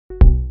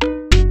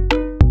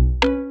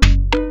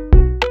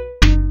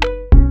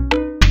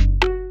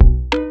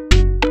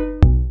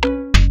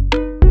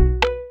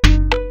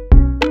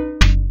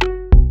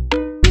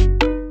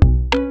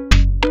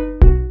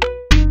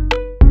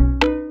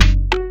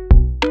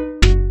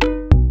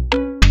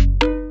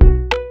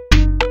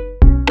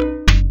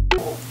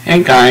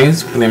Hey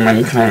guys, Blue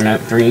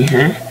Clarinet 3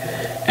 here,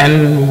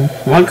 and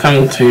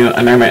welcome to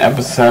another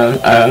episode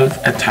of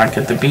Attack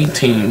at the B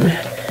Team.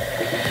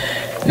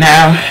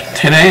 Now,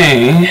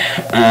 today,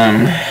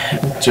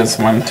 just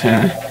want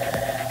to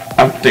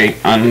update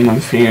on a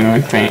few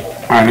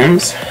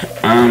items.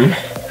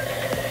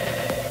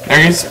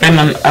 There's been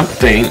an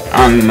update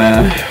on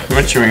the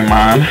witchery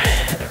mod,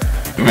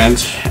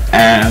 which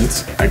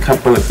adds a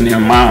couple of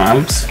new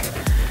mobs,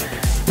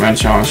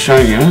 which I'll show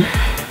you.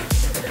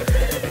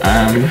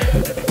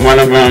 One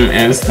of them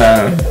is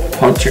the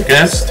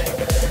Horcruxes,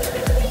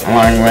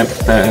 along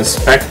with the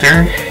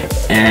Spectre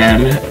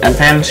and a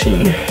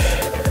Banshee.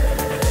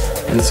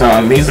 And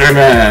so these are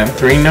the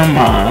 3 new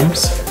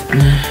mobs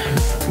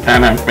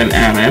that have been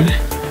added,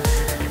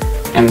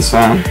 and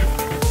so,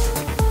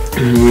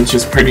 which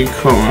is pretty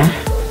cool.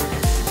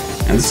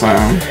 And so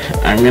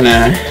I'm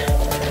gonna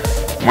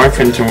morph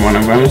into one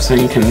of them so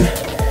you can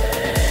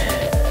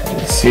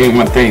see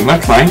what they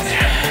look like.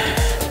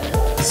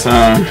 So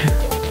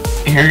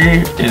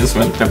here is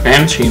what the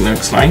Banshee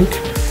looks like.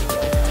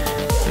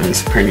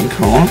 It's pretty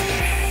cool.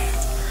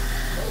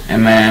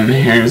 And then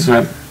here's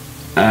what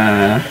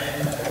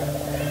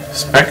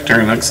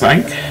Spectre looks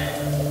like.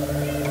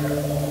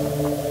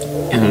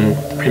 And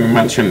pretty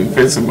much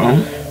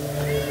invisible.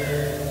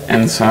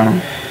 And so,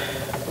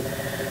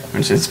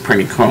 which is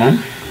pretty cool.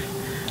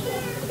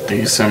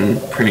 Do some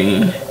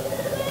pretty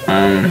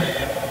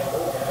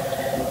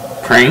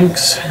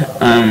pranks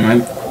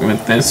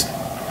with this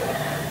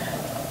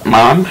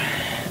mob.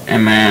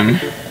 And then,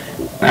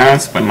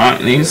 last but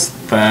not least,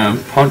 the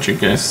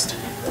Horcruxes.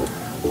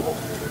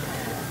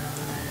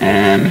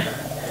 And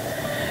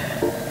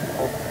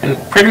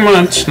it pretty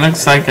much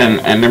looks like an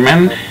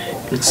Enderman,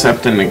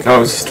 except in the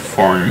ghost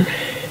form,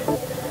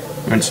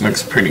 which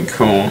looks pretty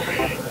cool.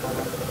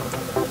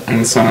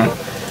 And so,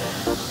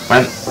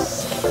 but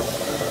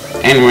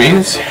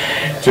anyways,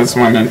 just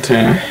wanted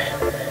to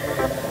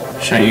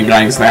show you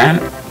guys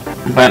that.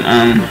 But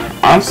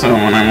also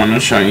what I want to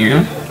show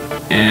you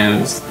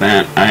is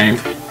that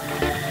I've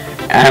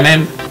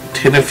added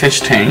to the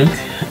fish tank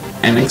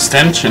an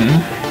extension,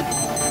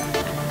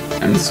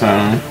 and so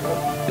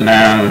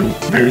now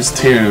there's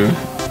 2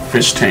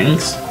 fish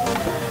tanks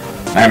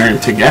that are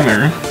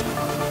together,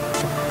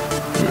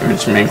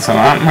 which makes a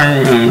lot more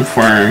room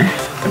for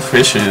the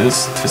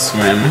fishes to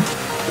swim.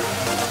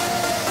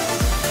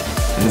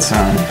 And so,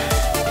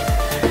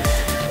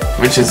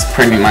 which is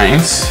pretty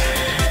nice.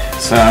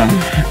 So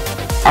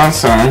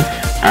also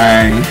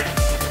I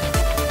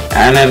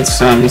added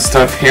some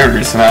stuff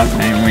here so that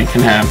way we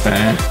can have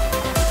a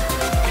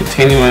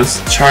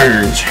continuous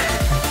charge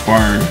for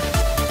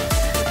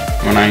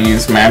when I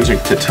use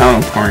magic to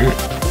teleport.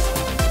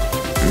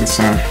 And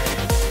so,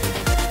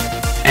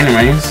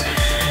 anyways,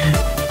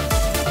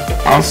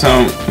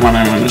 also what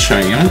I want to show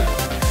you,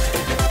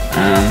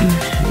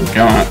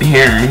 go up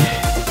here.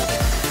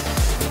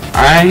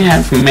 I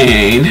have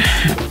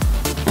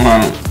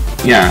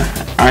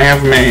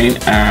made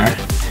a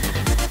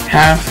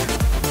half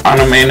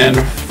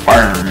automated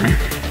farm,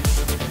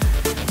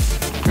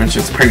 which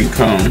is pretty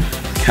cool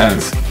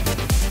because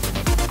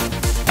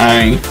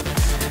I've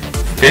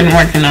been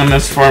working on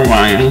this for a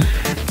while,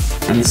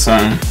 and so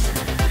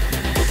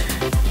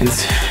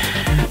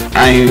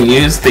I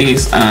use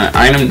these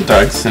item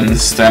ducts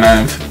instead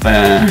of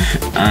the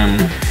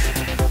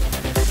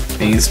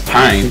these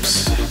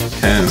pipes,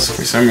 because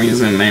for some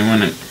reason they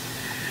wouldn't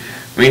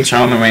reach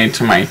all the way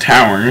to my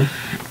tower,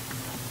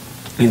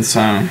 and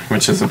so,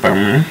 which is a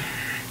bummer.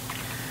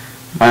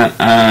 But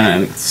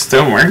it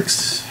still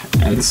works,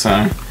 and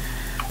so,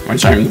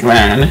 which I'm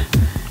glad.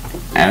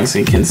 As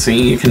you can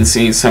see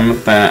some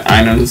of the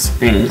items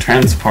being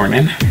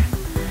transported,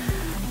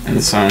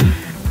 and so,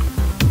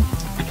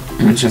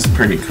 which is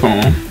pretty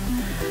cool.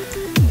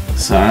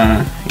 So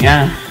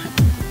yeah,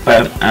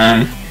 but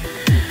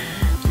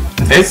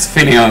this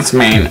video's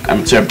main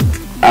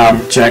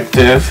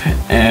objective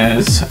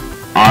is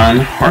on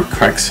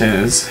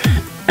Horcruxes,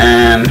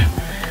 and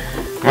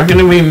we're going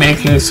to be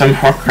making some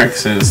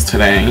Horcruxes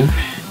today.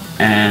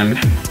 And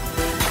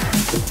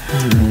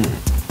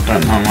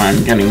don't know why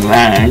I'm getting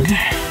lag,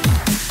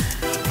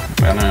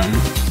 but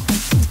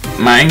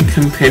my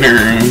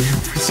computer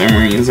for some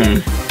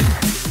reason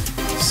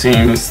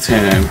seems to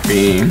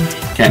be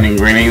getting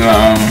really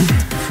low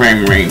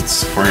frame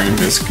rates for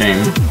this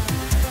game,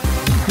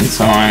 and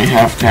so I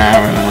have to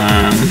have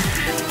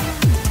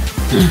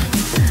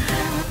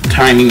a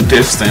tiny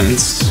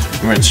distance,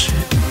 which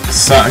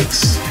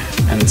sucks.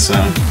 And so,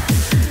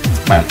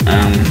 but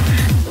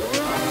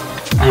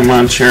I'm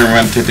not sure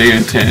what to do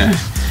to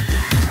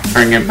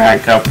bring it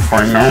back up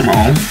for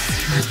normal.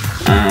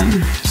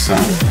 So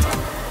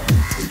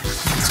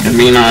it's gonna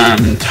be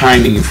on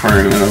tiny for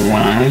a little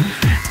while.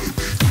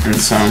 And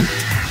so,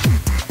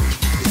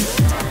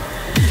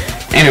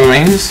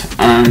 anyways,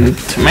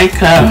 to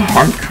make a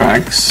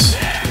Horcrux,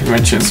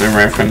 which is a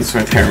reference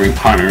with Harry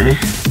Potter,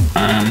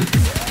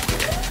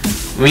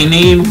 we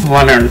need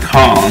what are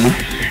called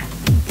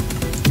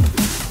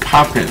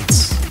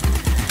poppets.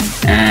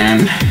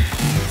 And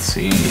let's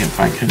see if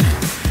I can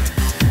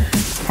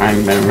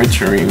find the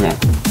witchery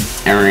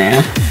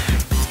area.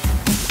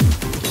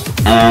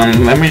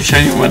 Let me show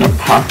you what a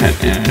puppet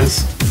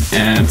is.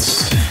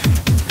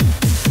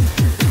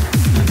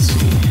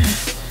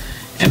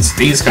 It's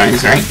these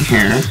guys right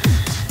here.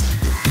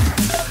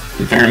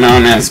 They're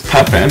known as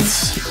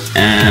puppets,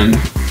 and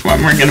what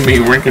we're going to be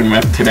working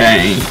with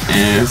today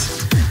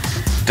is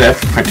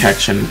Death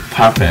Protection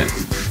Puppet,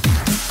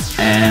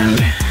 and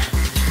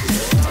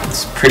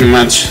it's pretty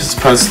much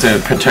supposed to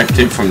protect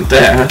you from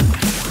death.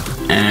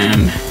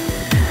 And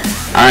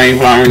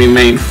I've already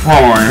made 4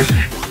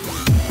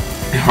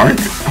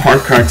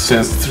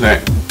 Horcruxes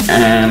today,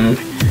 and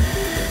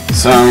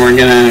so we're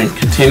gonna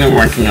continue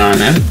working on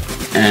it.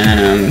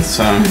 And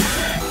so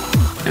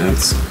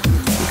let's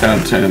go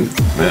to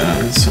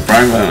the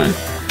survival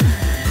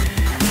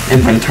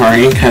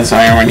inventory, because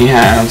I already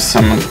have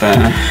some of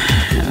the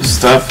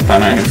stuff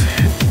that I've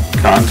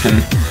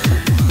gotten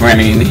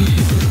ready,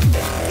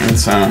 and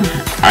so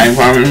I've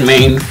already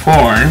made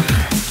 4,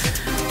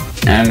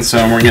 and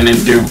so we're gonna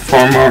do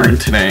 4 more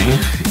today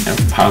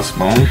if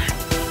possible.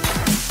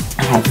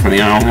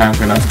 Hopefully I'll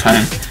have enough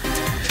time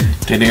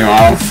to do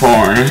all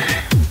 4,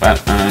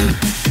 but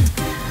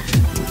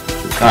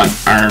got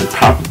our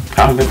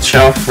puppet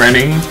shelf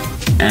ready,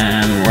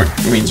 and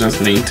we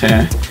just need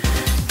to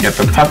get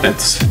the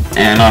puppets,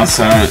 and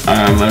also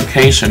a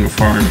location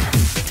for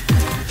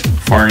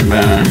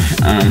the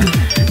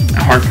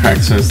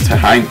Horcruxes to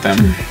hide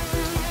them.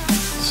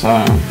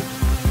 So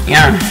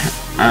yeah,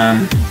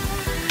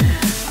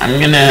 I'm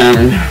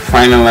gonna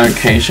find a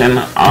location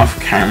off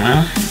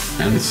camera,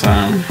 and so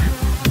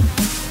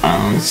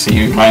I'll see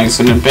you guys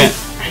in a bit.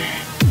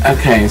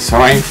 Okay,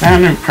 so I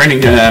found a pretty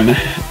good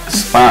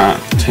spot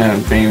to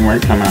be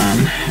working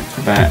on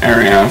the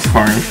area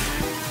for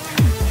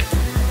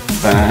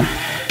the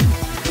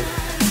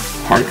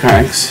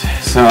Horcrux.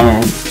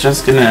 So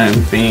just gonna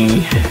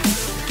be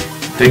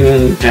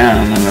digging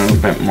down a little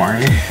bit more.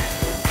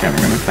 Get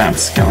rid of that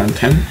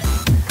skeleton.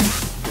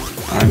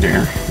 Oh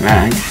dear,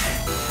 lag.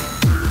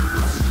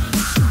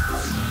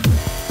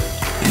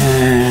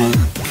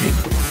 Okay.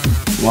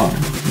 Well,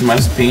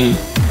 must be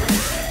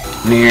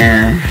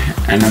near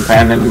an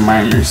abandoned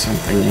mine or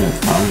something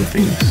with all of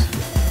these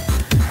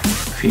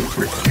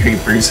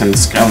creepers and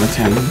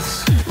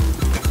skeletons.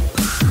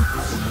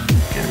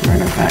 Get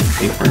rid of that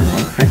creeper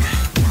real quick.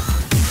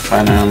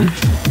 But oh,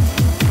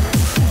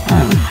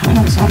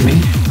 hello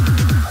zombie.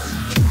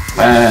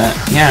 But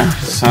yeah,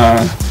 so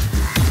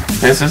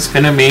this is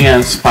gonna be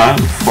a spot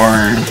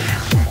for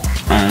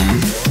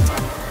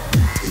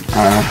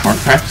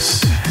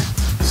Horcrux.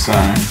 So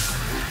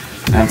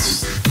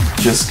let's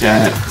just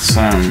get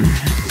some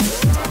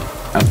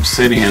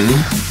obsidian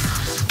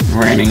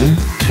ready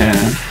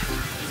to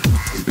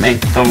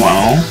make the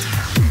wall,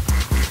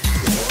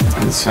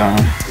 and so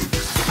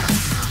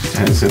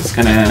because it's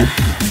gonna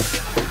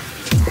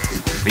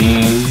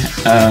be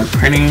a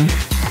pretty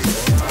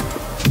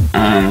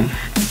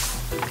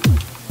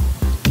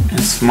a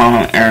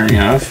small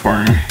area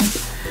for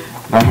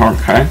the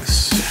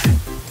Horcrux,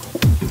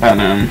 but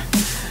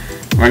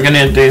we're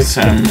gonna do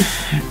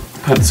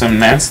put some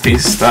nasty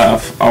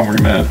stuff over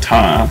the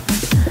top,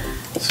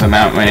 so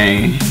that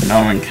way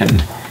no one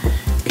can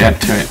get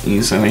to it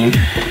easily.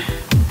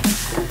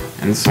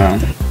 And so,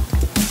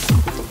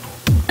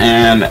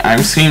 and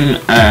I've seen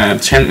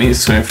Chimney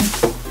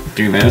Swift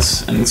do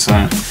this, and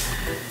so,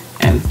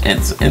 and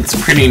it's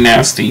pretty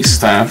nasty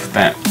stuff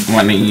that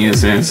when he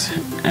uses.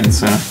 And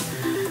so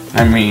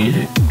let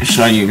me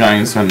show you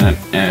guys what it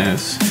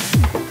is.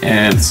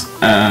 It's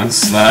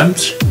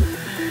sludge,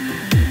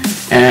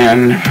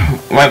 and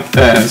what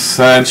the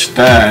sludge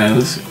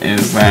does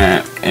is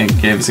that it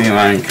gives you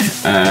like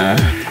a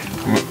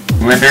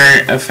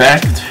wither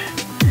effect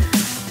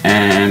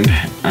and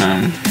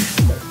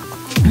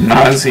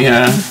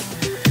nausea,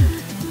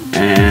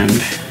 and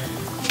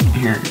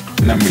here,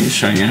 let me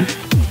show you.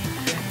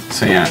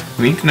 So yeah,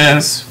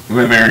 weakness,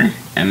 wither,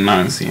 and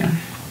nausea,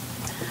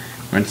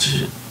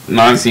 which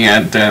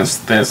nausea does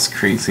this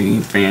crazy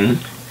thing,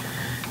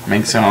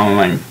 makes it all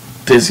like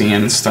dizzy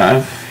and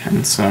stuff,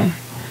 and so,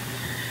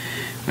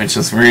 which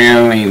is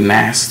really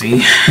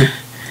nasty.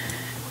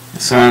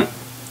 So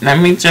let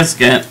me just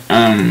get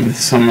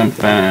some of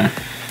the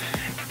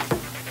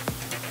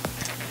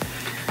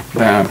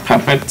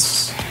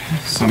puppets,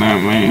 so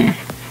that way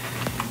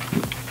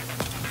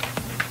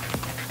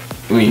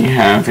we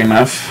have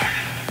enough,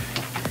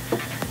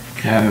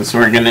 because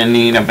we're gonna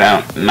need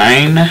about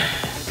 9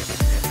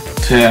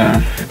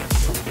 to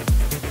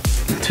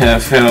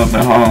fill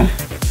the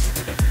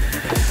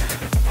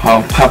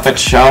whole puppet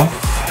shelf.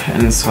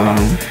 And so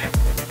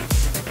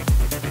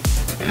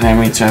let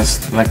me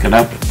just look it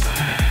up.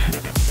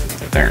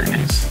 There it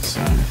is.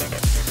 So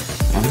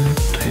 1, 2,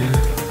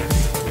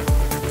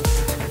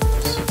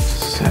 3, 6,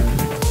 7,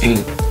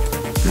 8,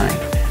 9.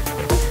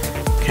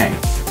 Okay,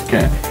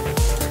 good.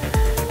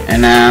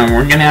 And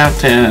we're gonna have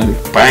to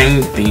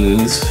bind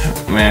these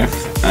with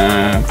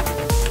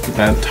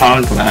the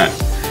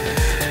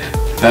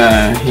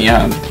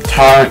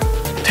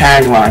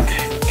tag lock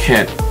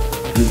kit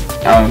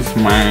of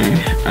my,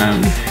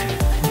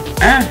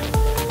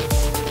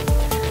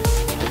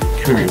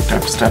 come here,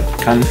 dubstep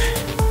gun.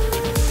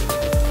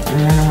 I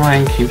don't know why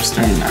it keeps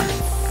doing that.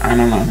 I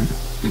don't know,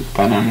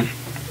 but,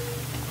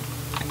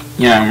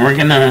 yeah, we're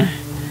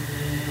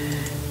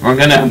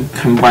gonna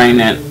combine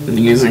it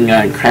using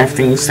a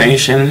crafting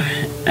station,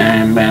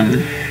 and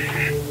then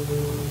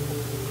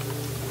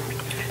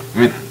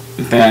with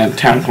the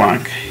tab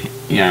block.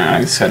 Yeah,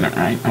 I said it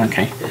right.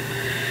 Okay,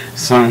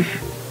 so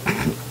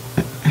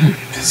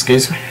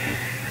excuse me.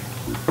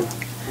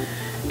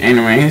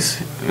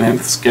 Anyways,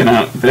 let's get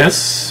out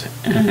this,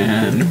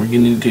 and we're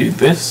gonna do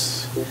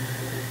this,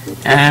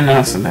 and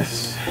also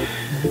this,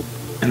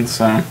 and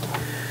so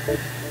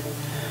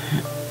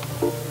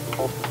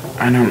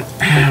I don't.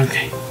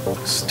 Okay,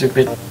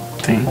 stupid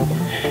thing.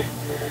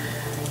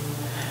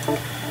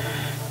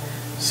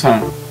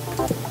 So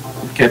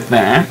get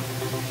that,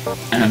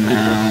 and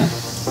now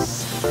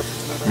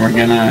we're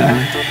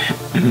gonna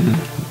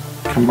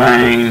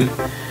combine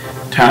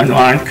tag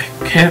lock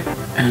kit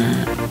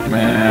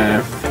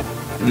with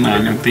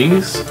 9 of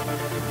these.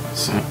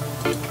 So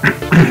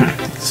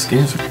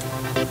excuse me.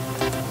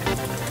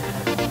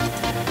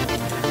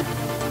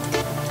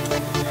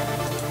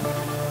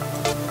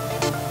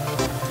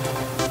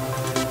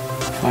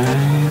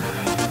 Five,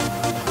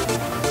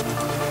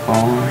 4,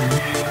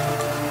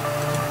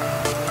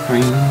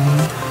 3,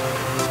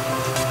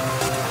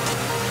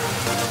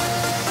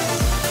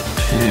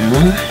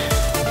 2,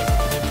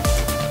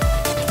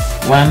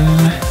 1,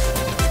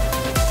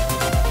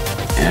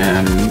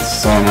 and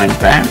so like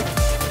that.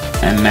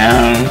 And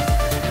now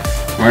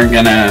we're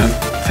gonna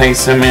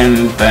place them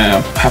in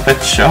the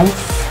puppet shelf,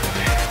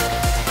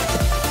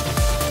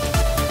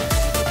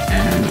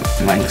 and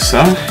like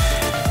so.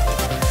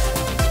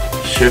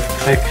 Shift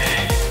click,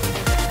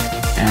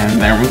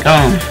 and there we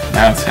go.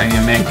 That's how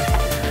you make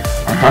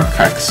our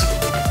Horcrux.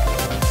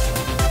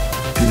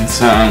 And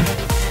so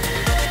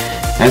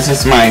this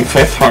is my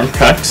 5th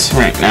Horcrux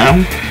right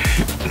now,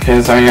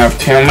 because I have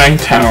 2 in my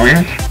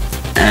tower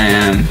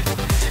and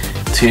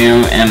 2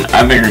 in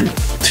other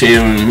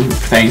 2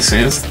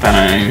 places that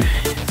I've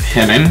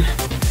hidden.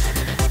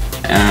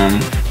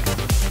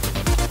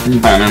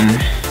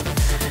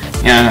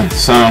 Yeah,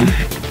 so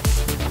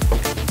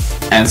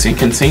as you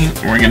can see,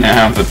 we're gonna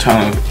have a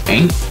total of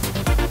 8.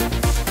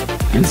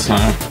 And so,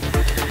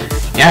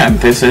 yeah,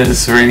 this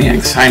is really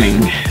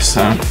exciting.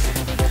 So,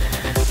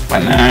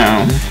 but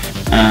now,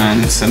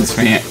 since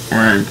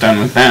we're done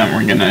with that,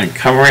 we're gonna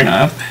cover it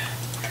up,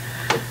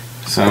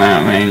 so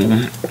that way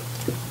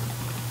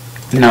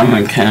no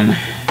one can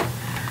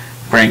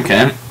break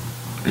it.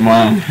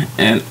 Well,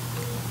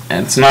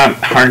 it's not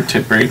hard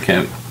to break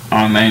it.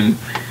 All they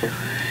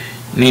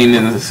need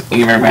is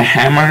either a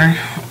hammer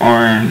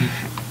or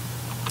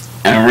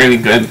a really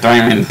good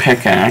diamond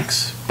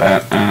pickaxe,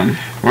 but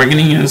we're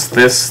gonna use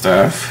this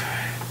stuff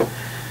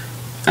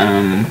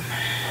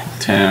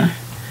to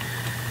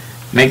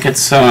make it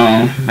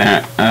so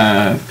that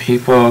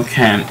people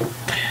can't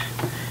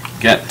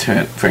get to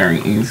it very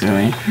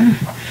easily.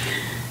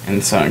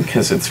 And so,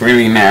 because it's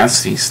really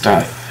nasty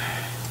stuff,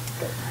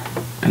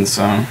 and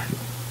so I'm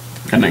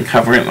gonna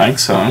cover it like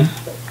so.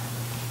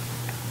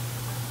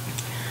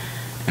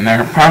 And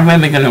they're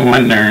probably gonna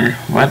wonder,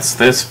 what's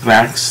this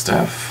black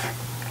stuff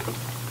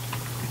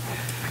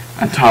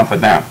on top of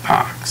that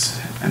box?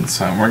 And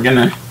so we're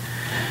gonna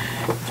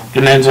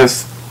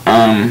just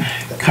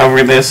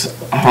cover this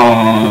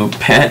whole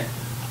pit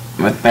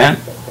with that.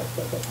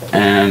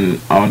 And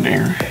oh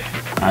dear,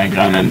 I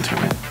got into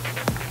it.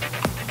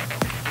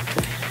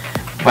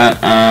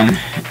 But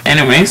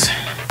anyways,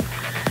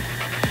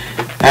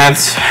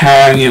 that's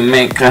how you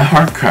make a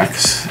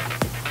Horcrux.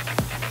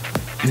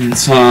 And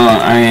so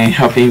I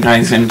hope you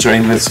guys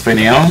enjoyed this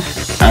video.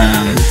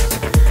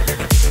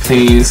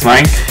 Please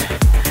like,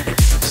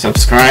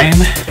 subscribe,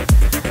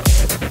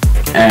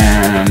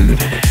 and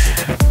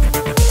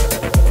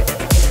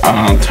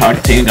I'll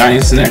talk to you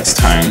guys next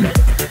time.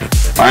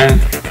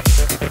 Bye.